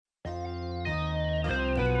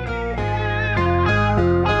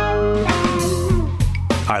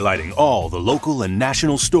highlighting all the local and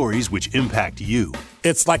national stories which impact you.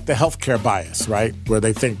 It's like the healthcare bias, right? Where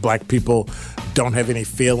they think black people don't have any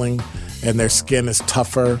feeling and their skin is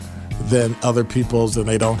tougher than other people's, and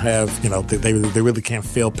they don't have, they really can't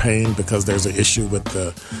feel pain because there's an issue with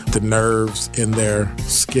the nerves in their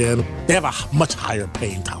skin. They have a much higher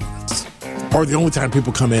pain tolerance. Or the only time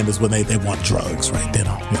people come in is when they want drugs, right? They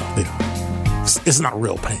don't. It's not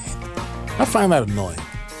real pain. I find that annoying.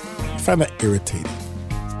 I find that irritating.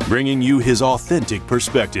 Bringing you his authentic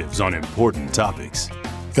perspectives on important topics.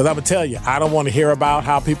 Because I'm going to tell you, I don't want to hear about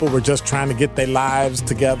how people were just trying to get their lives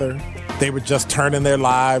together. They were just turning their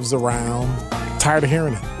lives around. Tired of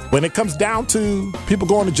hearing it. When it comes down to people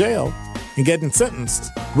going to jail and getting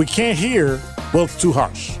sentenced, we can't hear, well, it's too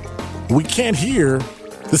harsh. We can't hear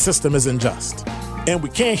the system is unjust. And we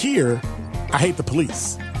can't hear, I hate the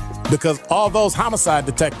police. Because all those homicide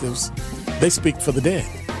detectives, they speak for the dead.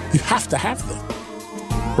 You have to have them,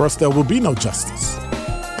 or else there will be no justice.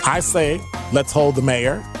 I say, let's hold the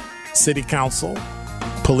mayor, city council,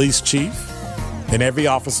 police chief, and every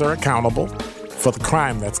officer accountable for the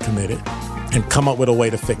crime that's committed and come up with a way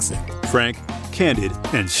to fix it. Frank, candid,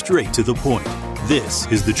 and straight to the point. This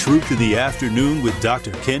is The Truth in the Afternoon with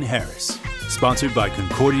Dr. Ken Harris. Sponsored by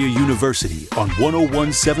Concordia University on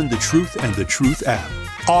 1017 The Truth and The Truth app.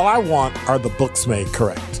 All I want are the books made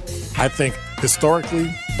correct. I think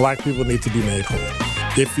historically, black people need to be made whole.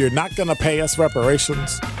 If you're not going to pay us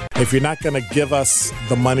reparations, if you're not going to give us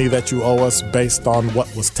the money that you owe us based on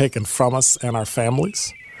what was taken from us and our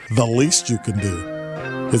families, the least you can do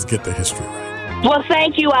is get the history right. Well,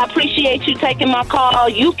 thank you. I appreciate you taking my call.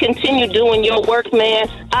 You continue doing your work, man.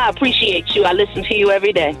 I appreciate you. I listen to you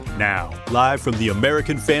every day. Now, live from the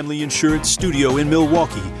American Family Insurance Studio in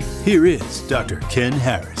Milwaukee, here is Dr. Ken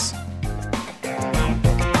Harris.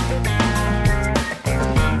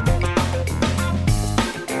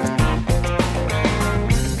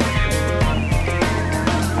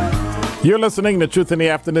 You're listening to Truth in the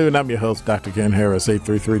Afternoon. I'm your host, Dr. Ken Harris,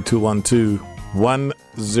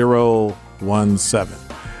 833-212-1017.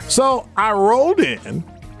 So I rolled in,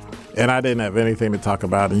 and I didn't have anything to talk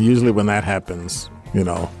about. And usually when that happens,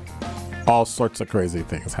 all sorts of crazy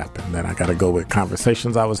things happen. Then I got to go with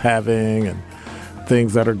conversations I was having and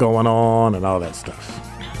things that are going on and all that stuff.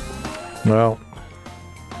 Well,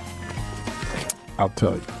 I'll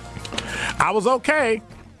tell you. I was okay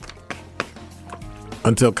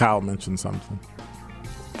until Kyle mentioned something.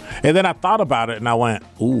 And then I thought about it and I went,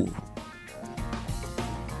 ooh.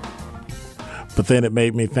 But then it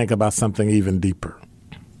made me think about something even deeper.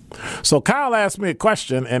 So Kyle asked me a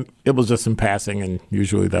question, and it was just in passing, and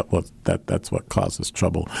usually that's what causes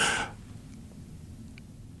trouble.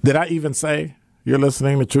 Did I even say you're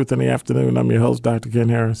listening to Truth in the Afternoon? I'm your host, Dr. Ken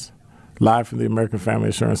Harris, live from the American Family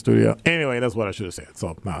Insurance Studio. Anyway, that's what I should have said.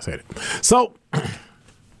 So now I said it. So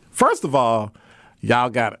first of all, y'all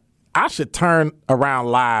got it. I should turn around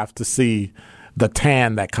live to see the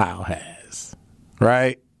tan that Kyle has,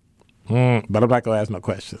 right? But I'm not going to ask no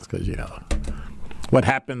questions because, what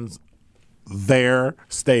happens there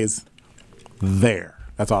stays there.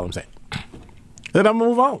 That's all I'm saying. Then I'll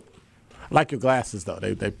move on. I like your glasses, though.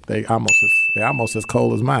 They almost as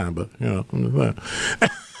cold as mine, but, I'm just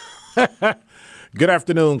saying. Good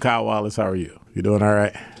afternoon, Kyle Wallace. How are you? You doing all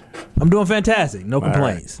right? I'm doing fantastic. No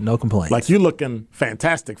complaints. Right. No complaints. Like you looking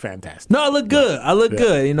fantastic. No, I look good. I look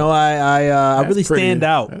good. I really stand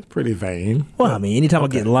out. That's pretty vain. Well, anytime I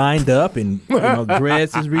get lined up and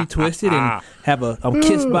dreads is retwisted and I'm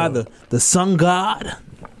kissed by the sun god,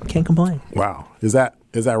 can't complain. Wow. Is that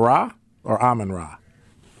Ra or Amun Ra?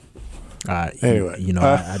 Anyway,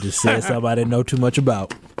 I just said something I didn't know too much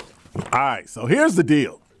about. All right. So here's the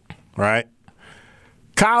deal. Right.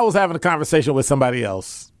 Kyle was having a conversation with somebody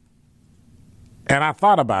else. And I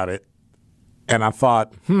thought about it, and I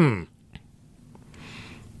thought,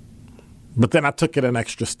 But then I took it an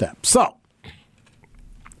extra step. So,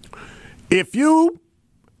 if you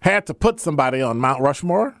had to put somebody on Mount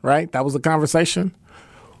Rushmore, right, that was a conversation,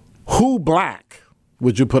 who black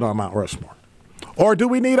would you put on Mount Rushmore? Or do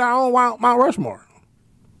we need our own Mount Rushmore?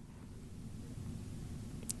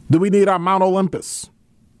 Do we need our Mount Olympus?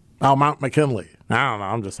 Our Mount McKinley? I don't know,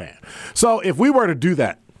 I'm just saying. So, if we were to do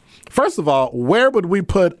that, first of all, where would we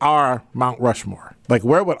put our Mount Rushmore? Like,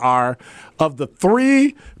 where would of the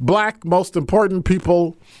three black most important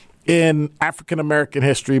people in African-American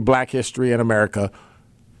history, black history in America,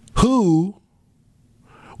 who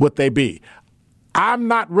would they be? I'm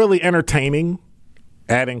not really entertaining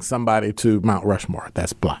adding somebody to Mount Rushmore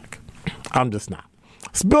that's black. I'm just not.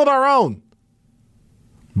 Let's build our own.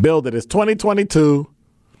 Build it. It's 2022.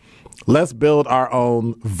 Let's build our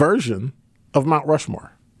own version of Mount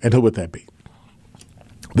Rushmore. And who would that be?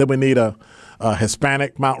 Then we need a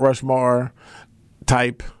Hispanic Mount Rushmore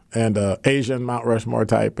type and a Asian Mount Rushmore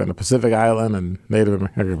type and a Pacific Island and Native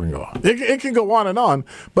American. It can go on and on,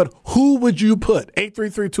 but who would you put?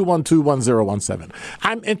 833-212-1017.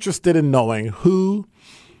 I'm interested in knowing who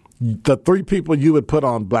the three people you would put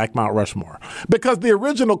on Black Mount Rushmore. Because the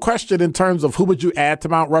original question in terms of who would you add to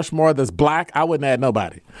Mount Rushmore that's black, I wouldn't add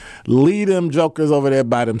nobody. Leave them jokers over there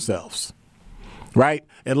by themselves, right?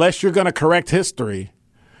 Unless you're going to correct history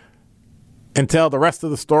and tell the rest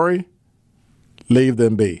of the story, leave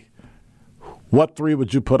them be. What three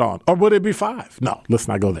would you put on? Or would it be five? No, let's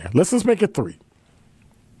not go there. Let's just make it three.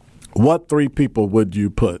 What three people would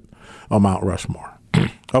you put on Mount Rushmore?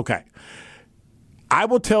 Okay. I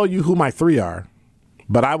will tell you who my three are,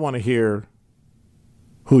 but I want to hear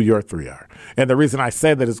who your three are. And the reason I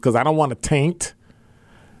say that is because I don't want to taint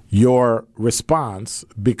your response,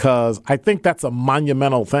 because I think that's a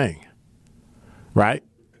monumental thing, right?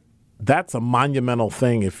 That's a monumental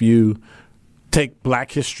thing if you take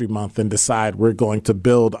Black History Month and decide we're going to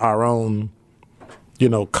build our own,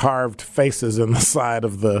 carved faces in the side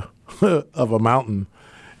of the of a mountain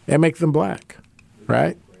and make them black,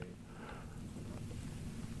 right?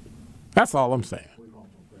 That's all I'm saying.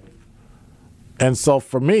 And so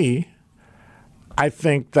for me, I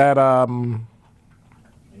think that I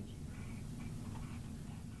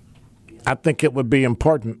think it would be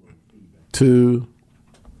important to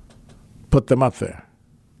put them up there.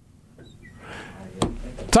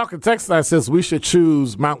 Talking text line says we should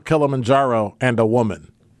choose Mount Kilimanjaro and a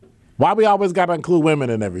woman. Why we always got to include women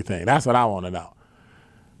in everything? That's what I want to know.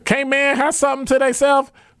 Can't man have something to themselves?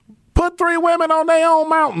 Put three women on their own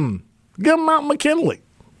mountain. Give them Mount McKinley.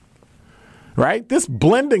 Right? This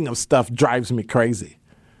blending of stuff drives me crazy.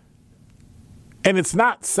 And it's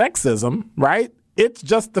not sexism, right? It's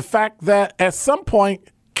just the fact that at some point,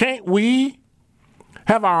 can't we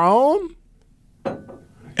have our own?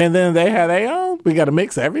 And then they have their own? We got to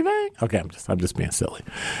mix everything? Okay, I'm just being silly.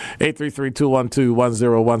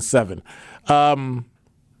 833-212-1017.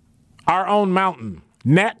 Our own mountain.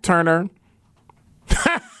 Nat Turner.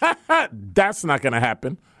 That's not going to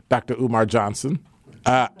happen. Dr. Umar Johnson.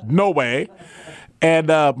 No way. And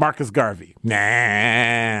Marcus Garvey.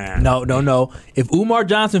 Nah. No. If Umar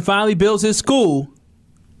Johnson finally builds his school,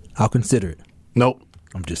 I'll consider it. Nope.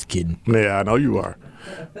 I'm just kidding. Yeah, I know you are.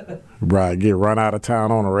 Right, get run out of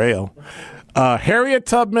town on a rail. Harriet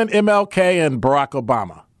Tubman, MLK, and Barack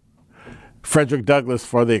Obama. Frederick Douglass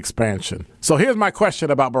for the expansion. So here's my question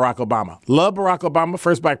about Barack Obama. Love Barack Obama,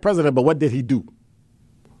 first black president, but what did he do?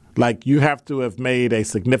 Like, you have to have made a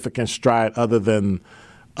significant stride other than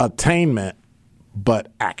attainment,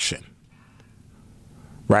 but action.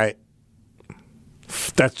 Right?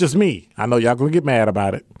 That's just me. I know y'all going to get mad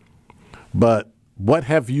about it. But what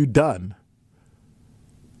have you done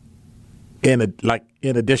in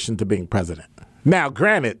addition to being president? Now,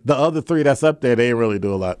 granted, the other three that's up there, they didn't really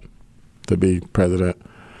do a lot to be president.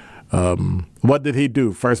 What did he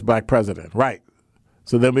do? First black president. Right.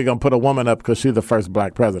 So then we're going to put a woman up because she's the first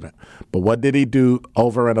black president. But what did he do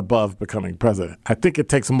over and above becoming president? I think it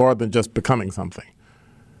takes more than just becoming something.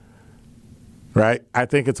 Right? I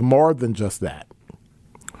think it's more than just that.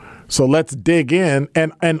 So let's dig in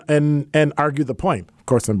and argue the point. Of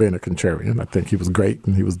course, I'm being a contrarian. I think he was great,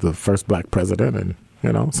 and he was the first black president.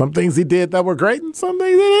 And, some things he did that were great, and some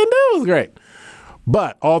things he didn't do was great.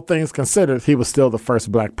 But all things considered, he was still the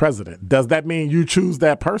first black president. Does that mean you choose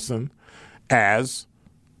that person as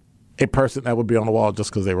a person that would be on the wall just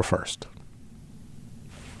because they were first?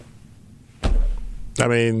 I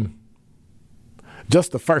mean,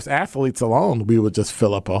 just the first athletes alone, we would just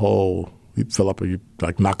fill up knock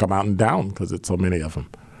a mountain down because it's so many of them.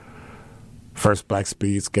 First black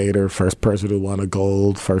speed skater, first person who won a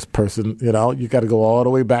gold, first person, you got to go all the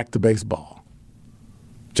way back to baseball.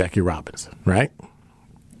 Jackie Robinson, right?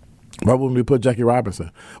 Where would we put Jackie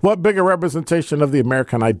Robinson? What bigger representation of the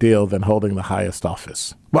American ideal than holding the highest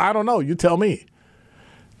office? Well, I don't know. You tell me.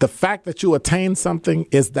 The fact that you attain something,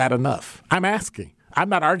 is that enough? I'm asking. I'm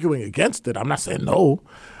not arguing against it. I'm not saying no.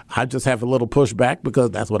 I just have a little pushback because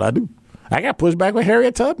that's what I do. I got pushback with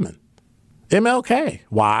Harriet Tubman. MLK.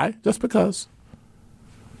 Why? Just because.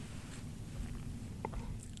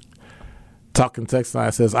 Talking text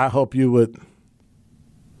line says, I hope you would,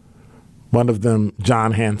 one of them,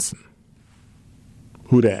 John Hanson.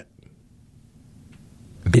 Who that?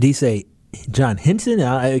 Did he say John Henson?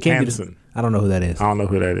 Hanson. I don't know who that is. I don't know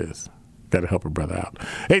who that is. Got to help a brother out.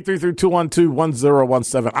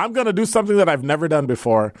 833-212-1017. I'm going to do something that I've never done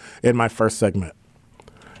before in my first segment.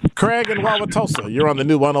 Craig in Wauwatosa, you're on the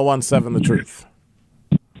new 1017 The Truth.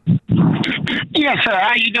 Yes, sir.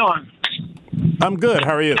 How you doing? I'm good.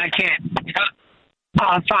 How are you? I can't.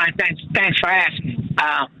 I'm fine. Thanks for asking.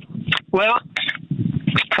 Well,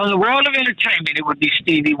 from the world of entertainment, it would be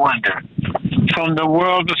Stevie Wonder. From the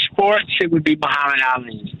world of sports, it would be Muhammad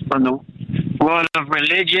Ali. From the world of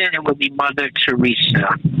religion, it would be Mother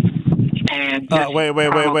Teresa. And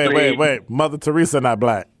wait. Mother Teresa not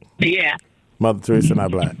black. Yeah. Mother Teresa not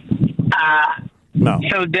black. No.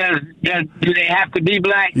 So do they have to be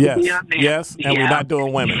black? Yes, and we're not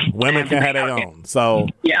doing women. Women can have their own. So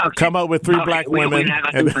come up with 3 black women.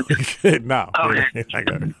 No.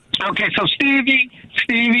 Okay, so Stevie,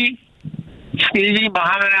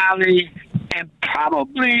 Muhammad Ali, and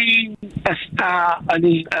probably a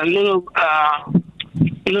little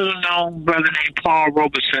known brother named Paul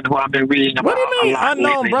Robeson, who I've been reading about. What do you mean,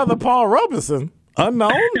 unknown lately. brother Paul Robeson?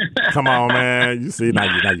 Unknown? Come on, man. You see, now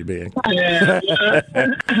you're being. Yeah,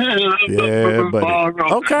 buddy.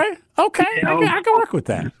 Okay. I can work with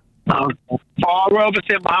that. Paul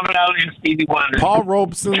Robeson, Muhammad Ali, and Stevie Wonder. Paul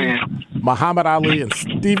Robeson, Muhammad Ali, and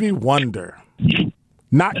Stevie Wonder.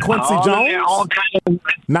 Not Quincy Jones?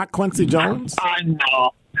 Not Quincy Jones?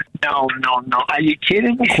 No. Are you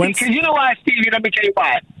kidding me? Because you know why, Stevie? Let me tell you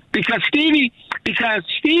why. Because Stevie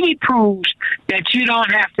proves that you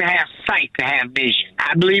don't have to have sight to have vision.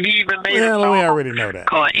 I believe he even made a song. We already know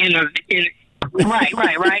that. Right.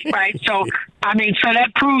 So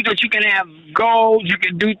that proves that you can have goals, you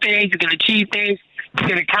can do things, you can achieve things, you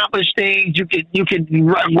can accomplish things, you can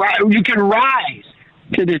rise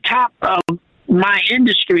to the top of my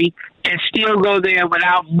industry and still go there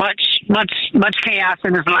without much chaos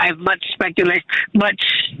in his life, much speculation, much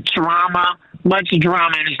drama in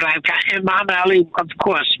his life. And Muhammad Ali, of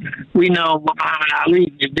course, we know what Muhammad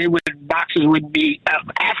Ali, boxers wouldn't be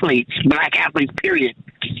athletes, black athletes, period,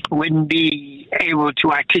 wouldn't be able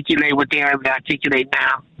to articulate what they're able to articulate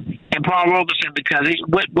now. And Paul Robeson, because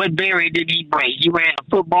what barrier did he break? He ran the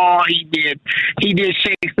football. He did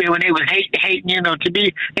Shakespeare when they was hating, they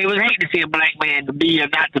was hating to see a black man to be or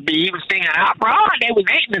not to be. He was singing opera. They was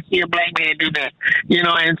hating to see a black man do that,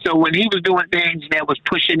 And so when he was doing things that was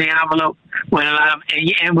pushing the envelope,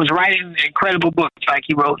 and was writing incredible books like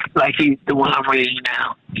he wrote, the one I'm reading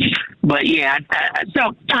now. But yeah, it's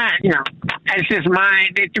just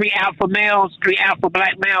mine. They're 3 alpha males, 3 alpha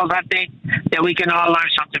black males. I think that we can all learn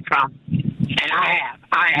something from, and I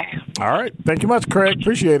have. All right, thank you much, Craig.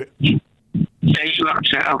 Appreciate it. Thank you,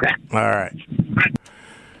 sir. Okay. All right.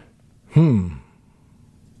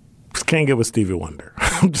 Just can't get with Stevie Wonder.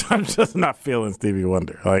 I'm just not feeling Stevie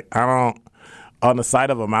Wonder. On the side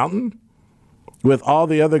of a mountain with all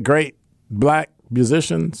the other great black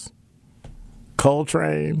musicians,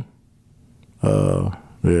 Coltrane.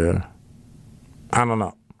 Yeah. I don't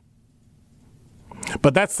know.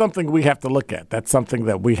 But that's something we have to look at. That's something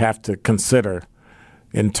that we have to consider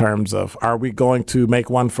in terms of, are we going to make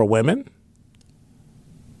one for women?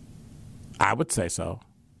 I would say so.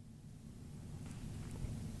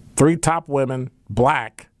 3 top women,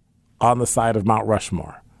 black, on the side of Mount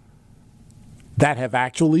Rushmore that have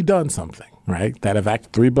actually done something, right?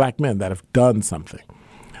 3 black men that have done something.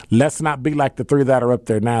 Let's not be like the 3 that are up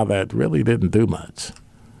there now that really didn't do much.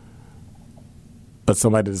 But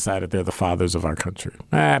somebody decided they're the fathers of our country.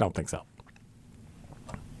 I don't think so.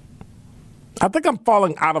 I think I'm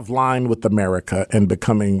falling out of line with America and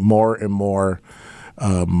becoming more and more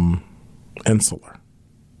insular.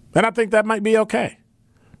 And I think that might be okay.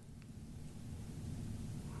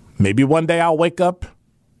 Maybe one day I'll wake up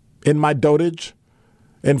in my dotage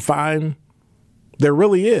and find there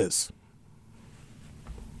really is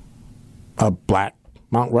a Black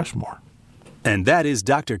Mount Rushmore. And that is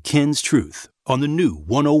Dr. Ken's Truth on the new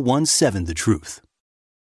 101.7 The Truth.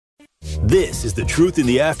 This is The Truth in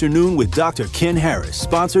the Afternoon with Dr. Ken Harris,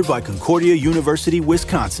 sponsored by Concordia University,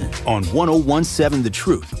 Wisconsin, on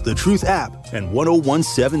 101.7 The Truth app, and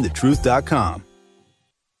 1017thetruth.com.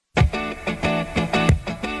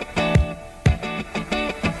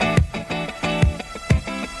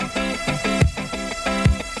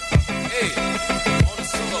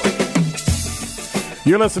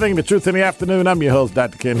 You're listening to Truth in the Afternoon. I'm your host,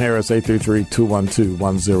 Dr. Ken Harris,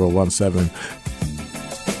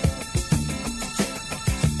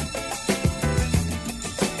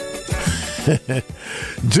 833-212-1017.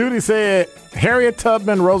 Judy said Harriet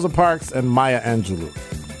Tubman, Rosa Parks, and Maya Angelou.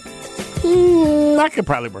 I could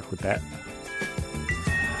probably work with that.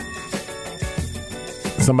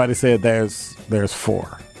 Somebody said there's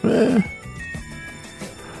 4.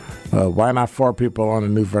 Why not 4 people on a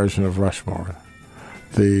new version of Rushmore?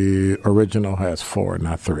 The original has 4,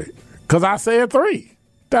 not 3. Because I said 3.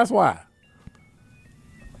 That's why.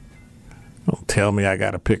 Don't tell me I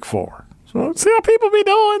got to pick 4. So see how people be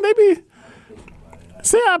doing?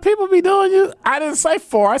 See how people be doing you? I didn't say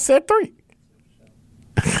 4. I said 3.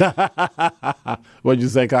 What'd you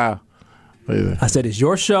say, Kyle? I said it's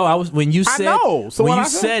your show. When you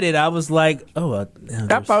said it, I was like, I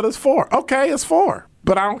thought it's 4. Okay, it's 4,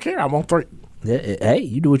 but I don't care. I want 3. Hey,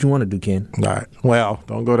 you do what you want to do, Ken. All right. Well,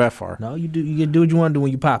 don't go that far. No, you do. You can do what you want to do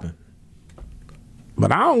when you popping.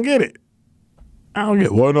 But I don't get it.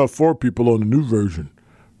 Why not 4 people on the new version?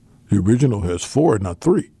 The original has 4, not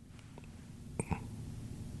 3.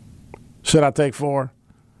 Should I take 4?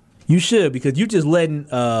 You should, because you just letting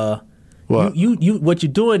what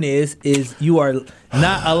you're doing is you are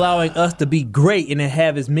not allowing us to be great and to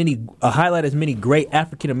have highlight as many great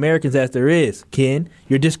African Americans as there is, Ken.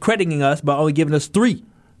 You're discrediting us by only giving us 3.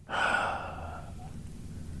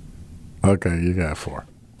 Okay, you got 4.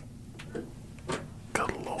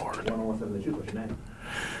 Good Lord.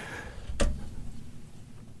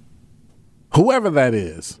 Whoever that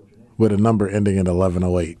is with a number ending in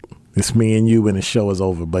 1108, it's me and you when the show is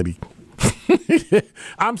over, buddy.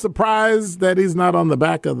 I'm surprised that he's not on the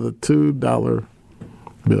back of the $2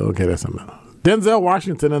 bill. Okay, that's something else. Denzel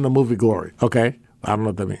Washington in the movie Glory. Okay, I don't know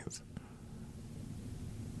what that means.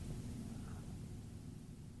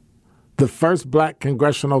 The first black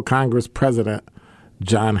congressional Congress president,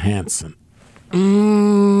 John Hanson.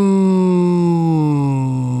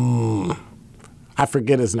 I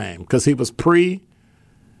forget his name because he was pre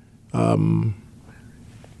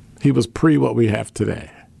what we have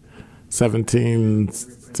today.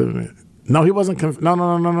 1770. No, he wasn't.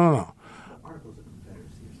 No.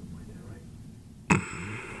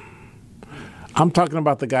 I'm talking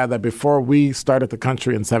about the guy that before we started the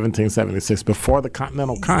country in 1776, before the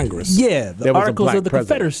Continental Congress. Yeah, the Articles of the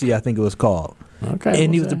Confederacy, I think it was called. Okay.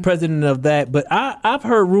 And he was the president of that. But I've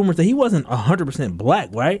heard rumors that he wasn't 100% black,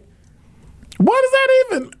 right? What is that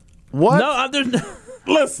even? What? No,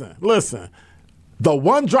 Listen. The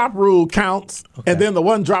 1-drop rule counts, and then the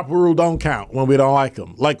 1-drop rule don't count when we don't like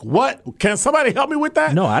them. Like what? Can somebody help me with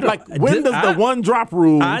that? No, I don't. Like when does the 1-drop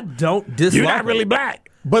rule? I don't dislike. You're not really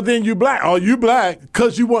black, but then you black. Oh, you black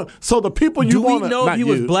because you want. So the people you want. Do we know if he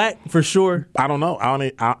was black for sure? I don't know.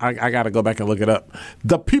 I got to go back and look it up.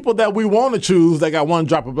 The people that we want to choose, they got 1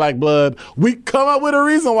 drop of black blood. We come up with a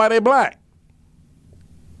reason why they black.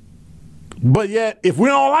 But yet, if we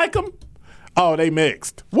don't like them, oh, they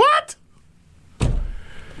mixed. What?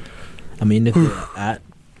 I mean, I don't know.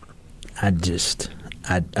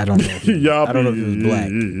 I don't know if he was black.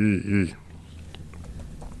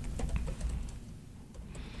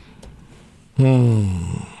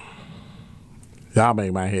 Y'all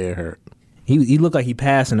make my head hurt. He looked like he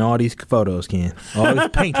passed in all these photos, Ken. All these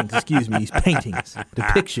paintings, these paintings,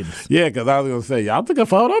 depictions. Yeah, because I was going to say, y'all took a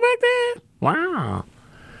photo back then? Wow.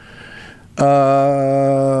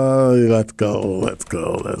 Let's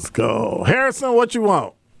go. Harrison, what you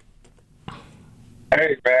want?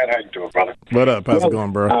 Hey, man, how you doing, brother? What up? How's it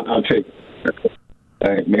going, bro? I'll take it.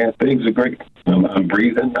 Hey, man, things are great. I'm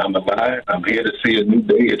breathing. I'm alive. I'm here to see a new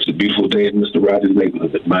day. It's a beautiful day in Mr. Rogers'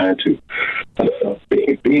 neighborhood. It's mine, too.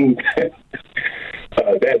 That being said,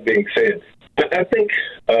 I think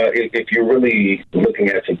if you're really looking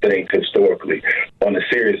at some things historically, on a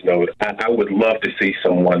serious note, I would love to see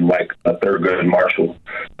someone like Thurgood Marshall.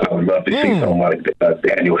 I would love to see someone like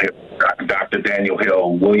Daniel Hill, Dr. Daniel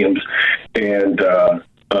Hill Williams, and a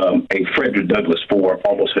Frederick Douglass for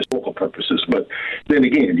almost historical purposes. But then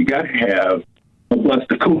again, you got to have what's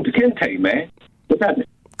the Kunta Kinte, man. What's that mean?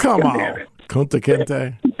 Come on, Kunta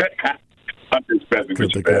Kinte. I'm just messing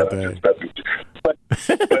with you, man. But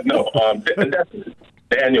no, that's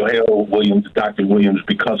Daniel Hill Williams, Dr. Williams,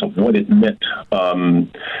 because of what it meant.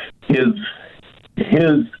 His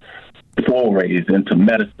forays into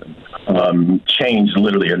medicine changed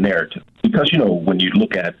literally a narrative. Because, when you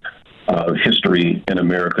look at history in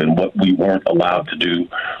America and what we weren't allowed to do,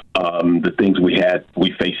 the things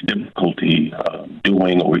we faced difficulty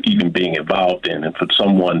doing or even being involved in, and for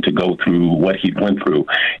someone to go through what he went through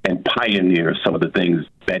and pioneer some of the things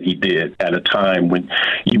that he did at a time when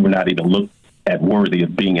you were not even looked at worthy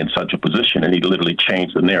of being in such a position, and he literally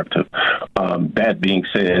changed the narrative. That being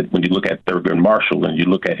said, when you look at Thurgood Marshall and you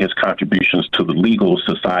look at his contributions to the legal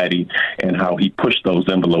society and how he pushed those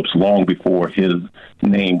envelopes long before his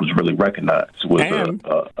name was really recognized, was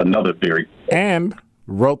another very... And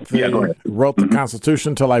wrote the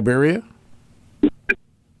Constitution to Liberia?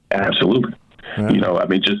 Absolutely. Yeah.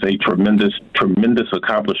 Just a tremendous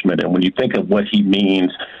accomplishment. And when you think of what he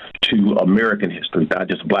means to American history, not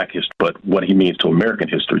just Black history, but what he means to American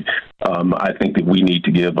history, I think that we need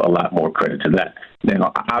to give a lot more credit to that.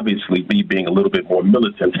 Now, obviously, me being a little bit more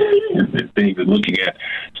militant in things and looking at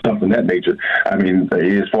stuff of that nature, I mean,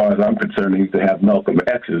 as far as I'm concerned, he needs to have Malcolm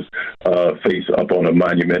X's face up on a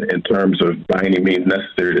monument in terms of by any means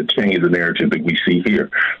necessary to change the narrative that we see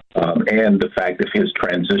here, and the fact of his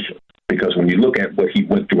transition. Because when you look at what he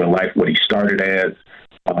went through in life, what he started as,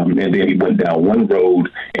 and then he went down one road,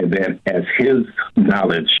 and then as his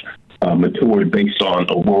knowledge matured based on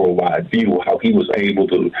a worldwide view, how he was able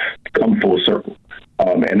to come full circle.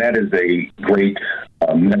 And that is a great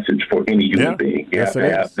message for any human being. You have to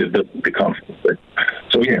have the ability to come full circle.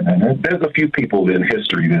 So, yeah, man, there's a few people in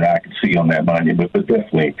history that I can see on that monument, but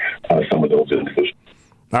definitely some of those individuals.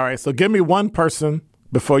 All right, so give me one person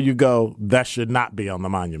before you go that should not be on the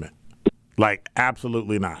monument. Like,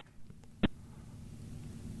 absolutely not.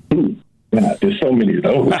 Yeah, there's so many of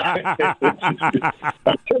those.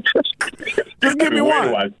 Just give me one. Where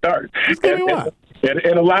do I start? Just give me one.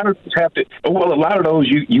 And a lot of those a lot of those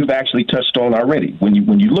you've actually touched on already. When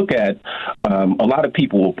you look at a lot of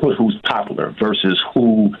people will put who's popular versus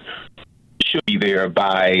who should be there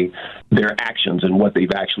by their actions and what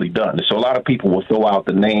they've actually done. So a lot of people will throw out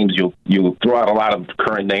the names. You'll throw out a lot of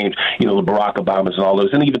current names, the Barack Obamas and all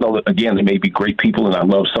those. And even though, again, they may be great people and I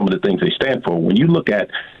love some of the things they stand for, when you look at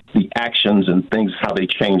the actions and things, how they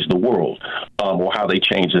change the world or how they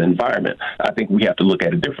change the environment, I think we have to look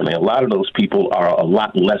at it differently. A lot of those people are a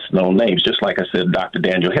lot less known names. Just like I said, Dr.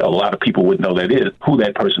 Daniel Hill, a lot of people wouldn't know who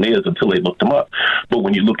that person is until they looked him up. But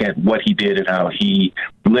when you look at what he did and how he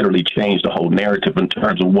literally changed the whole narrative in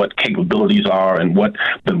terms of what capabilities are and what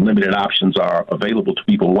the limited options are available to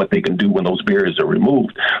people and what they can do when those barriers are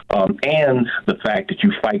removed, and the fact that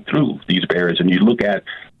you fight through these barriers and you look at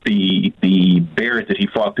the barriers that he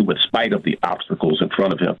fought through in spite of the obstacles in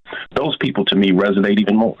front of him. Those people, to me, resonate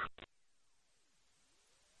even more.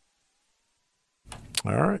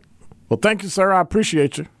 All right. Well, thank you, sir. I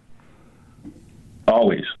appreciate you.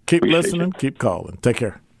 Always. Keep listening. Keep calling. Take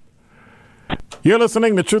care. You're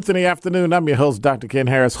listening to Truth in the Afternoon. I'm your host, Dr. Ken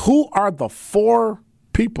Harris. Who are the 4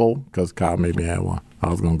 people, because Kyle made me add one. I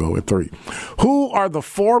was going to go with 3. Who are the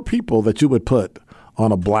 4 people that you would put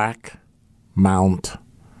on a Black Mount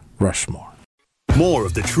Rushmore? More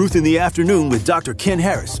of the Truth in the Afternoon with Dr. Ken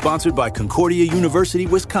Harris, sponsored by Concordia University,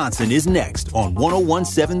 Wisconsin, is next on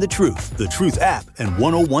 1017 The Truth, The Truth app, and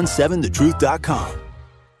 1017thetruth.com.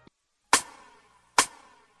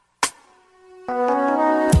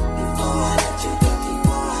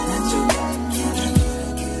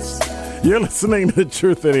 You're listening to The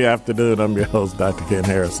Truth in the Afternoon. I'm your host, Dr. Ken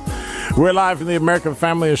Harris. We're live from the American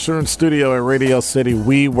Family Insurance Studio in Radio City.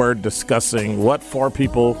 We were discussing what 4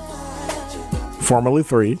 people, formerly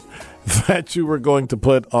 3, that you were going to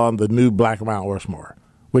put on the new Black Mount Rushmore,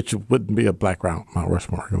 which wouldn't be a Black Mount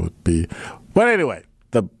Rushmore. It would be, but anyway,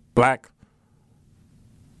 the Black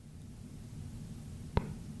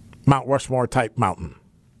Mount Rushmore type mountain.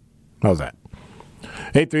 How's that?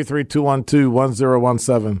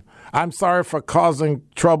 833-212-1017. I'm sorry for causing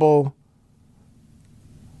trouble.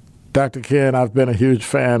 Dr. Ken, I've been a huge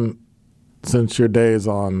fan since your days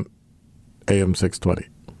on AM 620,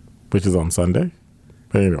 which is on Sunday.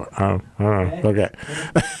 But anyway, okay.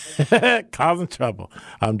 Causing trouble.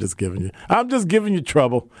 I'm just giving you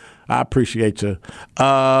trouble. I appreciate you.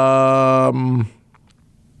 Yeah.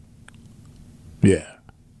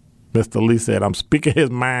 Mr. Lee said, I'm speaking his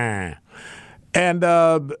mind. And,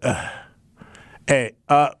 hey,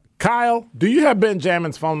 Kyle, do you have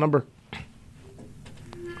Benjamin's phone number?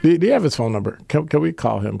 Do you have his phone number? Can we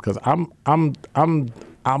call him? Because I'm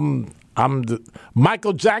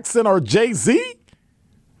Michael Jackson or Jay-Z?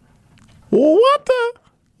 What?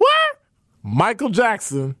 Michael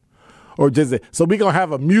Jackson or Jay-Z? So we're gonna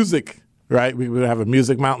have a music, right? We're gonna have a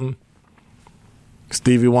music mountain.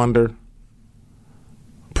 Stevie Wonder,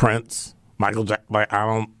 Prince, Michael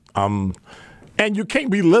Jackson. And you can't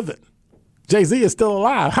be living. Jay-Z is still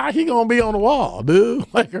alive. How he gonna be on the wall, dude?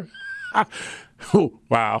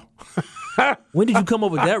 Wow. When did you come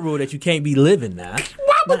up with that rule that you can't be living now?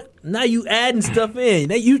 Now you adding stuff in.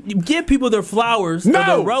 Now you give people their flowers or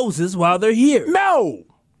their roses while they're here. No.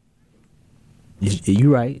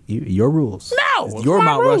 You're right. Your rules. No. It's your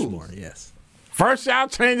Mount Rushmore, yes. First y'all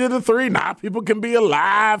change it to 3. Now people can be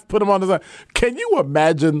alive. Put them on the side. Can you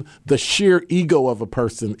imagine the sheer ego of a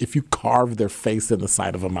person if you carve their face in the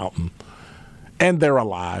side of a mountain and they're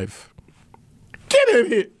alive? Get in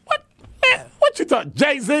here. What you thought?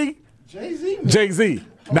 Jay-Z? Jay-Z.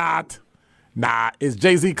 Nah. Is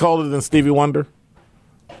Jay-Z colder than Stevie Wonder?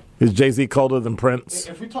 Is Jay-Z colder than Prince?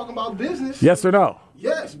 If we're talking about business. Yes or no?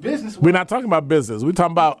 Yes, business. We're not talking about business. We're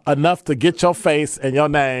talking about enough to get your face and your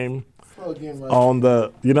name on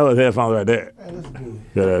the, the headphones right there. Hey, let's do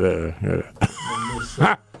it.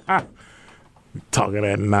 Yeah. Talking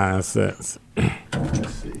that nonsense.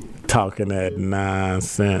 Talking that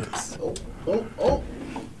nonsense.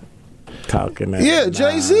 Talking that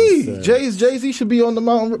Jay-Z. Jay-Z should be on the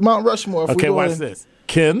Mount Rushmore. Okay, watch this.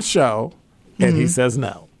 Ken's show, and he says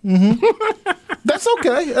no. That's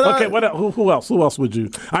okay. Okay, what else? Who else? Who else would you?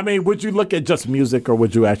 I mean, would you look at just music, or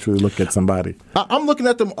would you actually look at somebody? I'm looking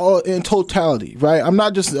at them all in totality, right? I'm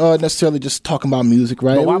not just necessarily just talking about music,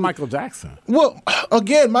 right? But why Michael Jackson? Well,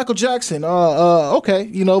 again, Michael Jackson. Okay,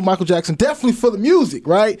 Michael Jackson definitely for the music,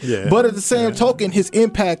 right? Yeah. But at the same token, his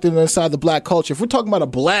impact inside the black culture. If we're talking about a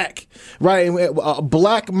black, right, a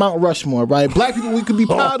Black Mount Rushmore, right? Black people we could be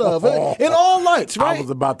proud of in all lights, right? I was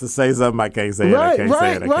about to say something. I can't say it. I can't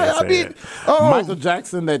say it. I mean, Michael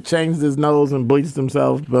Jackson that changed his nose and bleached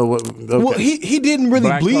himself. But well, he didn't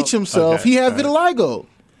really bleach himself. He had vitiligo.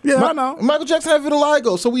 Yeah, I know. Michael Jackson had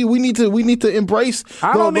vitiligo, so we need to embrace.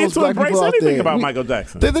 I don't need to embrace anything about Michael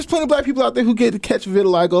Jackson. There's plenty of black people out there who get to catch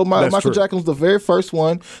vitiligo. Michael Jackson was the very first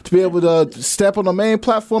one to be able to step on the main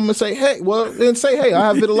platform and say, "Hey, I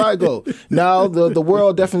have vitiligo." Now the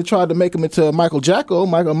world definitely tried to make him into Michael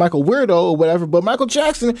Michael Weirdo or whatever. But Michael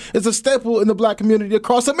Jackson is a staple in the black community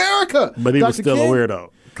across America. But he was still a weirdo.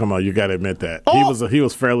 Come on, you got to admit that he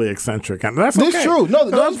was fairly eccentric. And that's okay. True. No,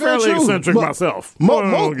 that's fairly very true. eccentric myself.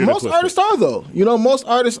 Most artists are though. Most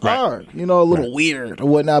artists are a little weird or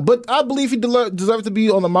whatnot. But I believe he deserves to be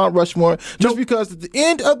on the Mount Rushmore just because at the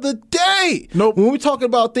end of the day, when we're talking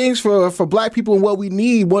about things for black people and what we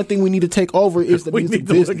need, one thing we need to take over is the music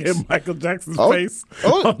business. We need to look at Michael Jackson's face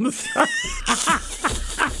on the side.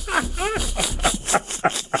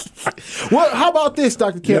 Well, how about this,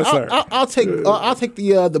 Dr. Ken? Yes, sir. I'll take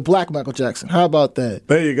the black Michael Jackson. How about that?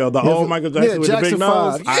 There you go. The old Michael Jackson with Jackson the big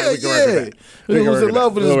nose. Yeah. He was in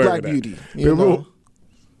love with his black beauty.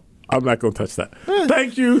 I'm not going to touch that.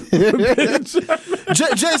 Thank you.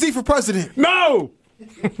 Jay-Z for president. No!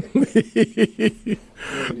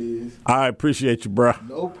 I appreciate you, bro.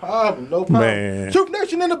 No problem. Man. Truth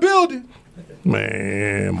Nation in the building.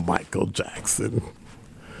 Man, Michael Jackson.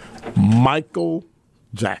 Michael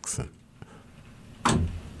Jackson.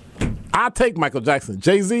 I'll take Michael Jackson.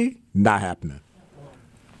 Jay-Z, not happening.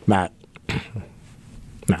 Not.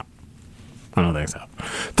 No. I don't think so.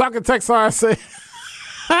 Talking text line, I say.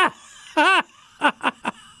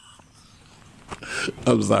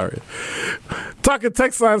 I'm sorry. Talking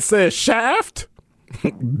text line says Shaft,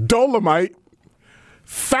 Dolomite,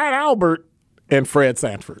 Fat Albert, and Fred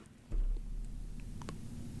Sanford.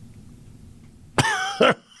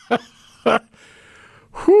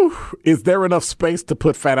 Whew. Is there enough space to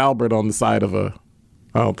put Fat Albert on the side of a?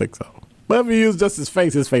 I don't think so. But if you use just his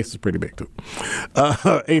face is pretty big too.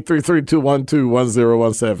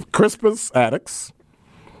 833-212-1017. Crispus Attucks.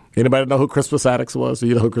 Anybody know who Crispus Attucks was?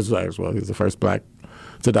 You know who Crispus Attucks was. He was the first black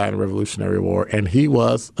to die in the Revolutionary War, and he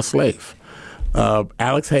was a slave.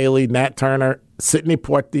 Alex Haley, Nat Turner, Sidney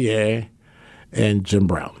Poitier, and Jim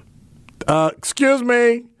Brown. Excuse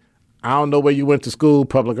me. I don't know where you went to school,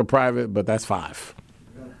 public or private, but that's 5.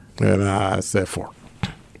 And I said 4.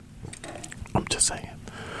 I'm just saying.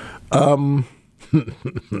 And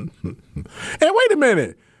wait a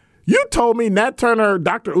minute. You told me Nat Turner,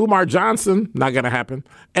 Dr. Umar Johnson, not going to happen,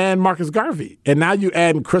 and Marcus Garvey. And now you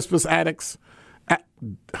adding Crispus Attucks.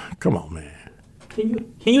 Come on, man.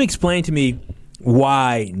 Can you explain to me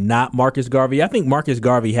why not Marcus Garvey? I think Marcus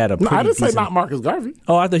Garvey had a pretty I didn't say not Marcus Garvey.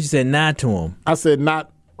 Oh, I thought you said not to him. I said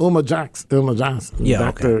not Umar Johnson. Yeah,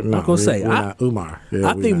 Dr. Okay. No, I'm going to say. not Umar. Yeah,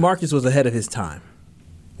 I think Marcus was ahead of his time.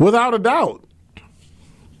 Without a doubt.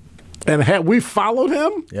 And had we followed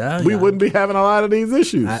him, we wouldn't be having a lot of these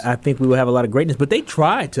issues. I think we would have a lot of greatness. But they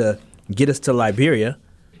tried to get us to Liberia.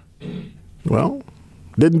 Well,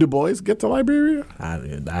 didn't Du Bois get to Liberia? I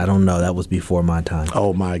don't know. That was before my time.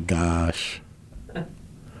 Oh, my gosh.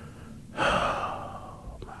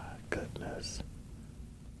 Oh, my goodness.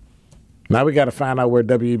 Now we got to find out where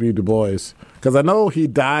W.E.B. Du Bois, because I know he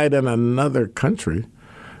died in another country.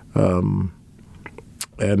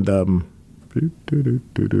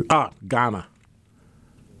 Ghana.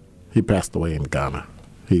 He passed away in Ghana.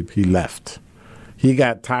 He left. He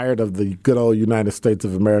got tired of the good old United States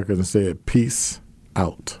of America and said, peace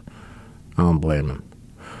out. I don't blame him.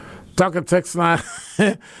 Talking text line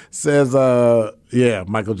says,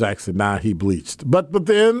 Michael Jackson, he bleached. But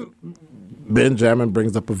then Benjamin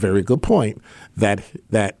brings up a very good point that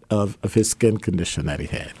of his skin condition that he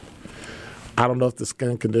had. I don't know if the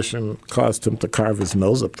skin condition caused him to carve his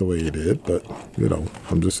nose up the way he did, but,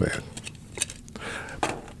 I'm just saying.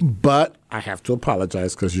 But I have to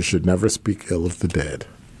apologize because you should never speak ill of the dead.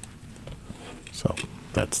 So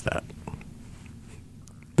that's that.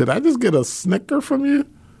 Did I just get a snicker from you?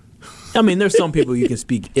 I mean, there's some people you can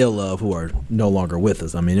speak ill of who are no longer with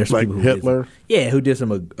us. I mean, there's some like people Hitler? who did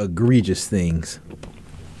some egregious things.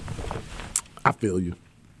 I feel you.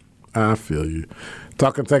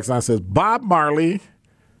 Talking text line says, Bob Marley,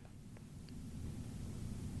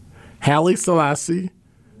 Haile Selassie,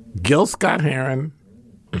 Gil Scott-Heron,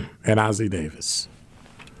 and Ozzie Davis.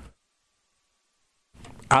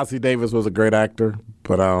 Ozzie Davis was a great actor,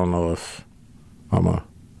 but I don't know if I'm a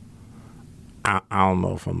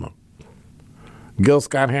Gil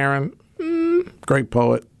Scott-Heron, great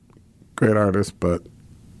poet, great artist, but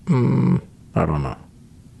I don't know.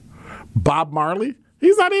 Bob Marley,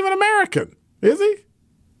 he's not even American, is he?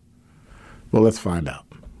 Well, let's find out.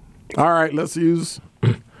 All right, let's use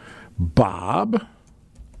Bob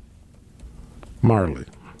Marley.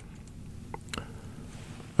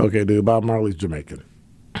 Okay, dude, Bob Marley's Jamaican.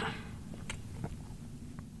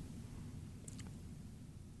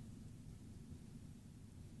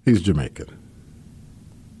 He's Jamaican.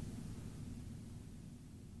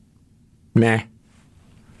 Nah.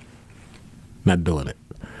 Not doing it.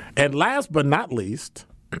 And last but not least,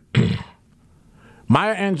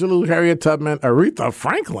 Maya Angelou, Harriet Tubman, Aretha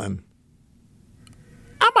Franklin.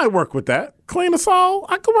 I might work with that. Clean us all.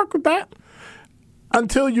 I could work with that.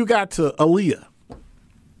 Until you got to Aaliyah.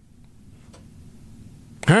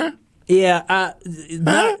 Huh? Yeah,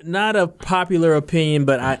 not a popular opinion,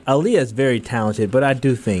 but Aaliyah is very talented. But I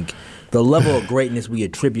do think the level of greatness we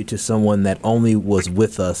attribute to someone that only was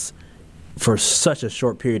with us for such a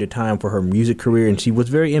short period of time for her music career, and she was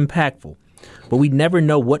very impactful. But we never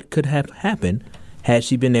know what could have happened had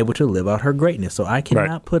she been able to live out her greatness. So I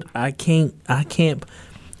cannot put I can't put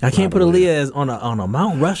Aaliyah as on a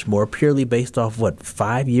Mount Rushmore purely based off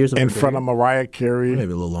 5 years of in front of Mariah Carey,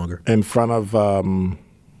 maybe a little longer, in front of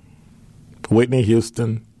Whitney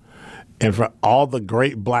Houston, and for all the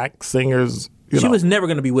great black singers. She was never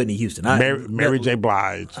going to be Whitney Houston. Mary J.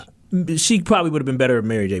 Blige. She probably would have been better than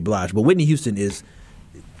Mary J. Blige, but Whitney Houston is.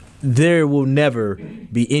 There will never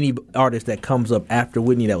be any artist that comes up after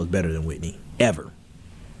Whitney that was better than Whitney, ever.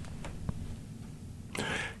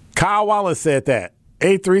 Kyle Wallace said that.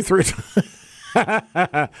 833.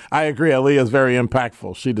 I agree. Aaliyah is very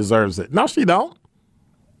impactful. She deserves it. No, she don't.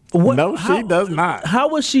 She does not. How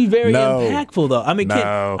was she very impactful, though? I mean,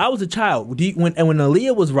 I was a child. When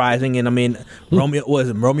Aaliyah was rising, and I mean,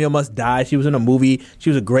 Romeo Must Die. She was in a movie.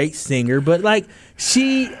 She was a great singer, but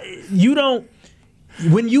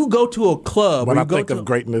when you go to a club, when I think of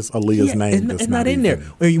greatness, Aaliyah's name is not in there.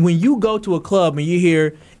 When you go to a club and you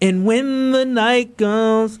hear "And When the Night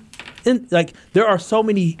Comes," and there are so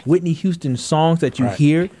many Whitney Houston songs that you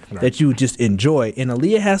hear that you just enjoy, and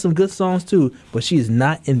Aaliyah has some good songs too, but she is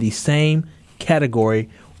not in the same category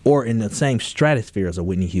or in the same stratosphere as a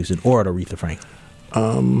Whitney Houston or an Aretha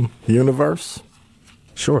Franklin. Universe.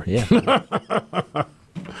 Sure, yeah.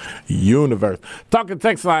 Universe. Talking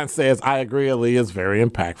Text Line says, I agree, Aaliyah is very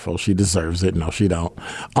impactful. She deserves it. No, she don't.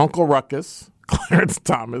 Uncle Ruckus, Clarence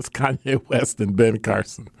Thomas, Kanye West, and Ben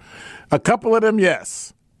Carson. A couple of them,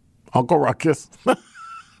 yes. Uncle Ruckus.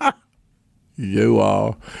 You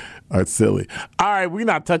all are silly. All right, we're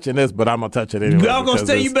not touching this, but I'm going to touch it anyway. I'm going to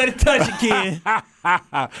say you better touch it,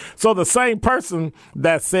 Ken. So the same person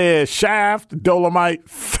that said Shaft, Dolomite,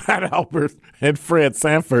 Fat Albert, and Fred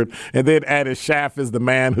Sanford, and then added Shaft is the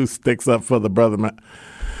man who sticks up for the brother man.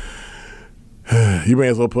 You may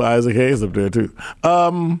as well put Isaac Hayes up there, too.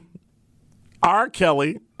 R.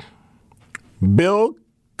 Kelly, Bill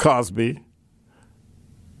Cosby,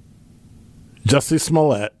 Jussie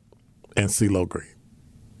Smollett, and CeeLo Green.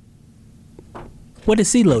 What did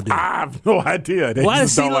CeeLo do? I have no idea. Why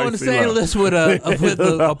is CeeLo on the same list with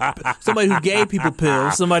somebody who gave people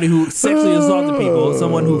pills, somebody who sexually assaulted people,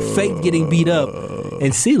 someone who faked getting beat up,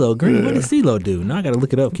 and CeeLo Green? Yeah. What did CeeLo do? Now I got to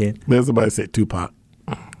look it up, Ken. Then somebody said Tupac.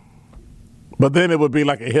 But then it would be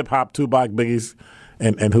like a hip-hop Tupac, Biggie's,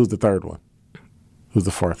 and who's the third one? Who's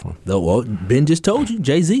the fourth one? Well, Ben just told you,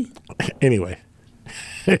 Jay-Z. Anyway.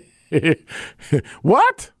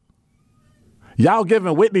 What? Y'all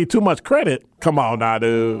giving Whitney too much credit? Come on now,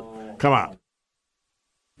 dude. Come on.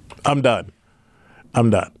 I'm done.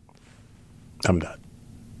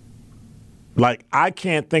 Like, I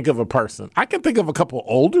can't think of a person. I can think of a couple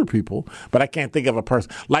older people, but I can't think of a person.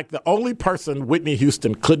 Like, the only person Whitney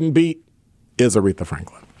Houston couldn't beat is Aretha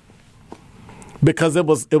Franklin. Because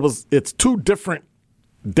it's two different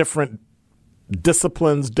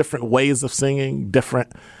disciplines, different ways of singing,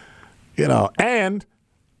 different, and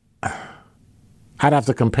I'd have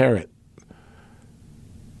to compare it.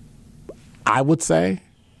 I would say,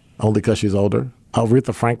 only because she's older,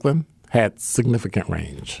 Aretha Franklin had significant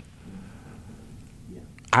range.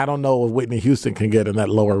 I don't know if Whitney Houston can get in that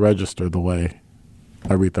lower register the way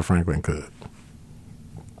Aretha Franklin could.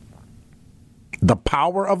 The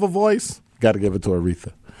power of a voice, got to give it to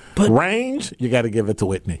Aretha. But range, you got to give it to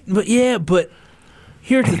Whitney. But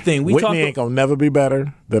here's the thing. Whitney ain't going to never be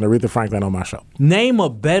better than Aretha Franklin on my show. Name a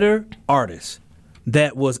better artist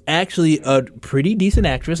that was actually a pretty decent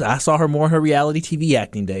actress. I saw her more in her reality TV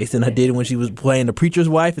acting days than I did when she was playing The Preacher's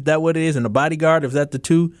Wife. Is that what it is? And The Bodyguard? Is that the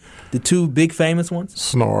two big famous ones?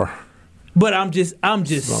 Snore. But I'm just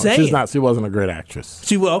saying. She wasn't a great actress.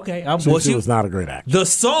 She was She was not a great actress. The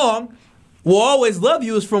song "Will Always Love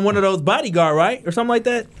You" is from one of those Bodyguard, right, or something like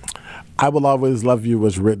that. "I Will Always Love You"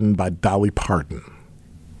 was written by Dolly Parton,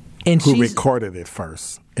 who recorded it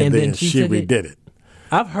first, and then she redid it.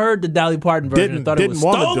 I've heard the Dolly Parton version and thought it was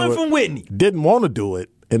stolen from Whitney. Didn't want to do it,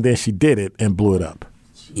 and then she did it and blew it up.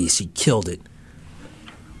 She killed it.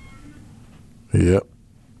 Yep.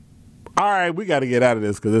 All right, we got to get out of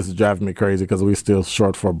this because this is driving me crazy because we're still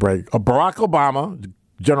short for a break. Barack Obama,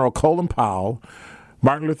 General Colin Powell,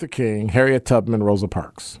 Martin Luther King, Harriet Tubman, Rosa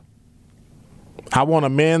Parks. I want a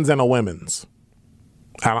men's and a women's.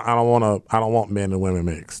 I don't want men and women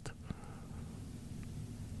mixed.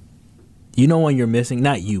 You know when you're missing?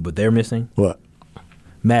 Not you, but they're missing. What?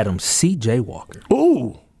 Madam C.J. Walker.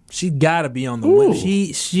 Ooh. She's got to be on the win.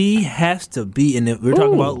 She has to be in it. We're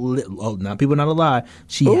talking about not people not alive.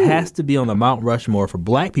 She has to be on the Mount Rushmore for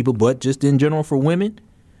black people, but just in general for women.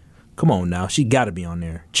 Come on now, she got to be on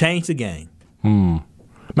there. Change the game.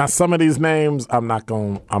 Now some of these names I'm not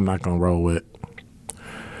gonna roll with.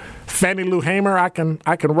 Fannie Lou Hamer I can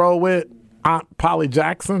roll with. Aunt Polly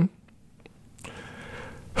Jackson.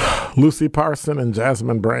 Lucy Parson and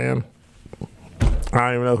Jasmine Brand. I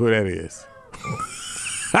don't even know who that is.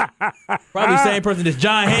 Probably the same person as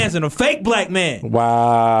John Hanson, a fake black man.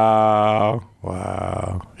 Wow.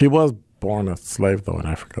 He was born a slave though in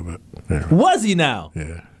Africa, but yeah. Was he now?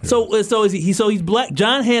 Yeah. So is he? So he's black.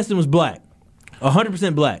 John Hanson was black,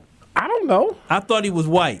 100% black. I don't know. I thought he was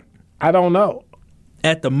white. I don't know.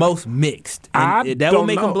 At the most mixed. And that would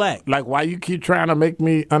make him black. Like, why you keep trying to make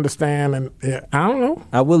me understand? And I don't know.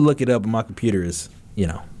 I will look it up, but my computer is,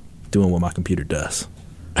 doing what my computer does.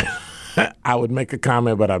 I would make a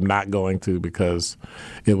comment, but I'm not going to because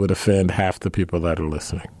it would offend half the people that are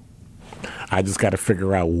listening. I just got to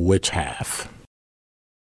figure out which half.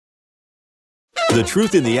 The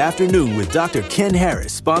Truth in the Afternoon with Dr. Ken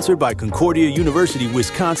Harris, sponsored by Concordia University,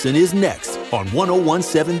 Wisconsin, is next on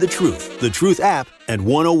 1017 The Truth app, and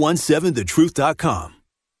 1017thetruth.com.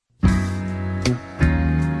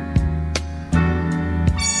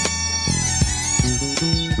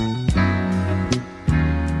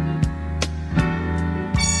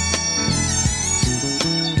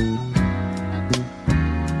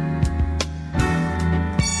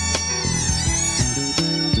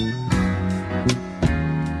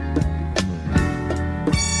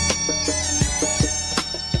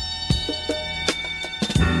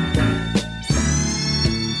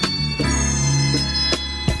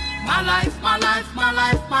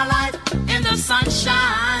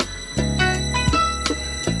 Sunshine.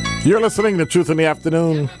 You're listening to Truth in the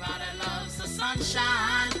Afternoon.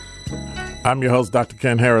 I'm your host, Dr.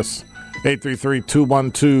 Ken Harris.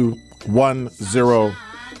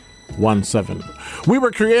 833-212-1017. We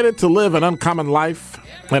were created to live an uncommon life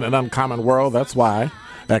in an uncommon world. That's why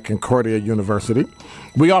at Concordia University,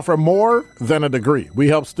 we offer more than a degree. We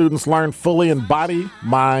help students learn fully in body,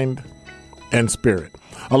 mind, and spirit.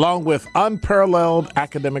 Along with unparalleled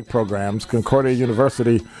academic programs, Concordia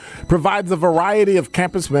University provides a variety of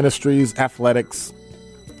campus ministries, athletics,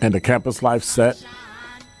 and a campus life set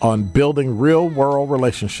on building real-world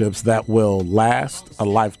relationships that will last a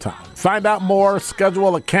lifetime. Find out more,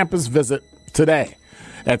 schedule a campus visit today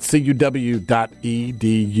at cuw.edu.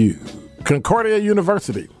 Concordia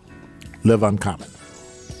University. Live uncommon.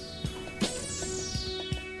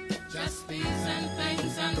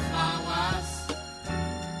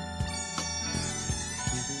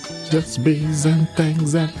 Just bees and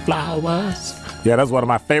things and flowers. Yeah, that's one of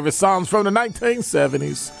my favorite songs from the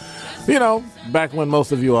 1970s. You know, back when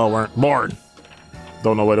most of you all weren't born.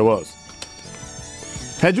 Don't know what it was.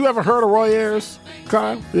 Had you ever heard of Roy Ayers,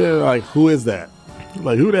 Kyle? Yeah, like, who is that?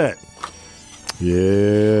 Like, who that?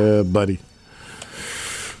 Yeah, buddy.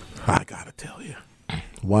 I gotta tell you.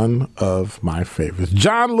 One of my favorites.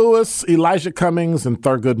 John Lewis, Elijah Cummings, and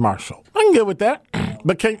Thurgood Marshall. I can get with that.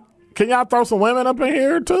 But Can y'all throw some women up in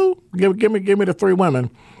here too? Give me the 3 women.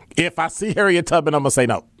 If I see Harriet Tubman, I'm gonna say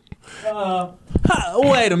no.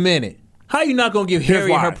 Wait a minute. How you not gonna give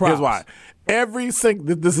Harriet her props? Here's why.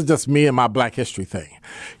 This is just me and my Black history thing.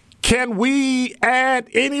 Can we add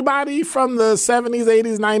anybody from the 70s,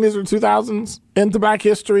 80s, 90s, or 2000s into Black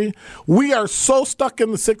history? We are so stuck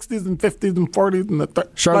in the 60s and 50s and 40s and the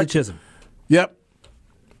 30s. Shirley Chisholm. Yep.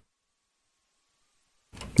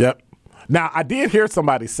 Now, I did hear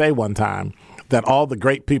somebody say one time that all the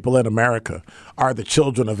great people in America are the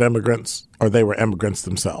children of immigrants or they were immigrants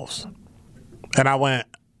themselves. And I went,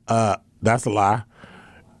 that's a lie.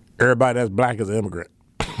 Everybody that's Black is an immigrant.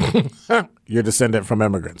 You're descendant from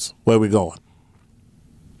immigrants. Where we going?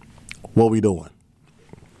 What we doing?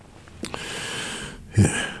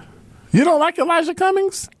 Yeah. You don't like Elijah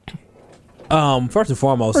Cummings? First and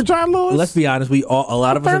foremost, or John Lewis? Let's be honest. A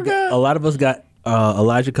lot of us got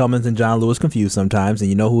Elijah Cummings and John Lewis confused sometimes, and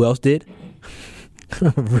you know who else did?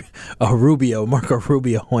 Marco Rubio.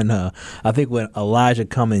 When I think when Elijah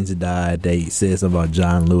Cummings died, they said something about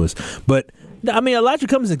John Lewis. But I mean, Elijah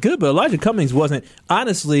Cummings is good, but Elijah Cummings wasn't.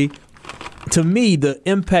 Honestly, to me, the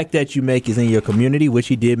impact that you make is in your community, which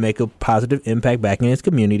he did make a positive impact back in his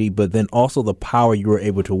community, but then also the power you were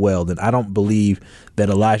able to wield. And I don't believe that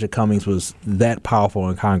Elijah Cummings was that powerful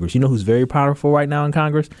in Congress. You know who's very powerful right now in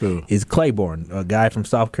Congress? Is Claiborne, a guy from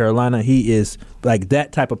South Carolina. He is like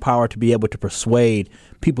that type of power to be able to persuade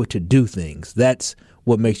people to do things. That's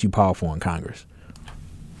what makes you powerful in Congress.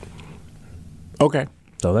 Okay.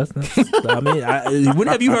 So that's I mean, when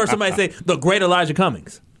have you heard somebody say the great Elijah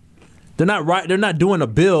Cummings? They're not right. They're not doing a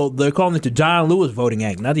bill. They're calling it the John Lewis Voting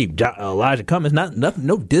Act. Not Elijah Cummings. Nothing.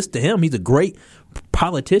 No diss to him. He's a great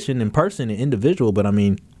politician in person and individual. But I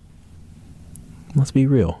mean, let's be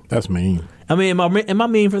real. That's mean. I mean, am I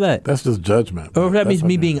mean for that? That's just judgment. Or that means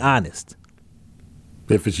me being honest.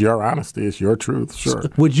 If it's your honesty, it's your truth. Sure.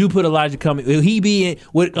 Would you put Elijah Cummings?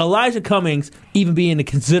 Would Elijah Cummings even be in the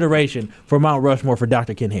consideration for Mount Rushmore for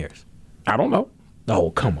Dr. Ken Harris? I don't know.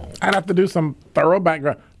 Oh, come on. I'd have to do some thorough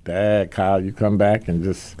background. Dad, Kyle, you come back and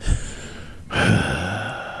just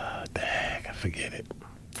Dad, forget it.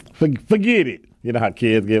 Forget it. You know how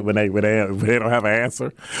kids get when they don't have an answer?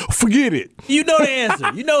 Forget it. You know the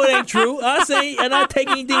answer. You know it ain't true. I'm not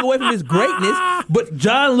taking anything away from his greatness. But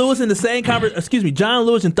John Lewis in the same conversation, John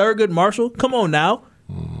Lewis and Thurgood Marshall. Come on now.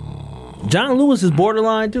 John Lewis is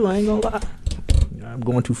borderline too. I ain't gonna lie. I'm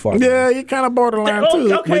going too far. Yeah, you're kind of borderline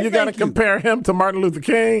too. Okay, when you got to compare him to Martin Luther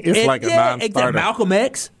King, it's like a non-starter. Exactly. Malcolm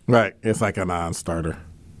X. Right. It's like a non-starter.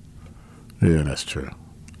 Yeah, that's true.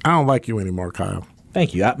 I don't like you anymore, Kyle.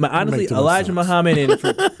 Thank you. Honestly, Elijah Muhammad and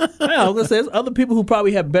I was gonna say there's other people who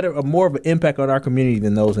probably have more of an impact on our community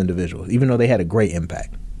than those individuals, even though they had a great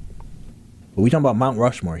impact. But we talking about Mount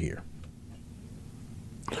Rushmore here.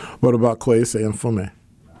 What about Kwesi and Fume?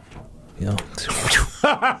 Yeah.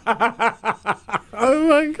 Oh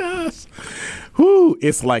my gosh. Whew.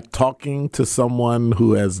 It's like talking to someone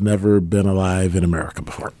who has never been alive in America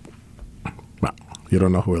before. Well, you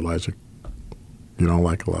don't know who Elijah. You don't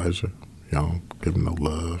like Elijah. You don't give him no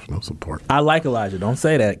love, no support. I like Elijah. Don't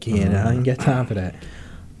say that, Ken. I ain't got time for that.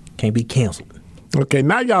 Can't be canceled. Okay,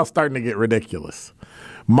 now y'all starting to get ridiculous.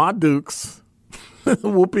 Ma Dukes,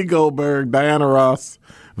 Whoopi Goldberg, Diana Ross,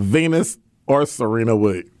 Venus, or Serena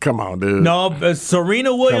Williams. Come on, dude. No,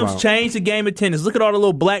 Serena Williams changed the game of tennis. Look at all the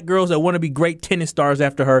little black girls that want to be great tennis stars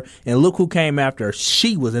after her, and look who came after her.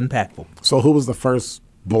 She was impactful. So who was the first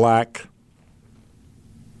black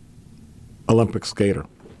Olympic skater?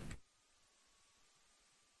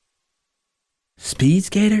 Speed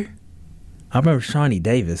skater? I remember Shawnee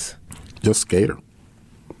Davis. Just skater.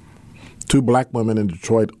 2 black women in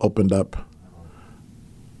Detroit opened up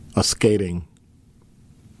a skating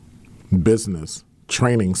business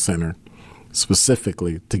training center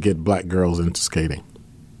specifically to get black girls into skating.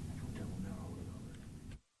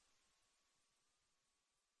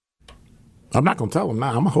 I'm not gonna tell them now.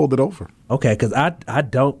 I'm gonna hold it over. Okay, because I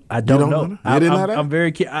don't know. You didn't know that? I'm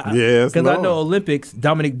very curious. Yes, because I know Olympics.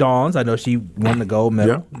 Dominique Dawes. I know she won the gold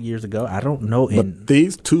medal years ago. I don't know. But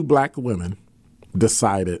these 2 black women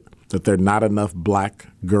decided that there are not enough black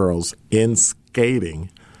girls in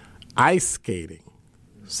skating, ice skating.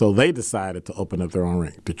 So they decided to open up their own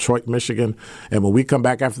rink. Detroit, Michigan. And when we come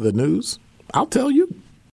back after the news, I'll tell you.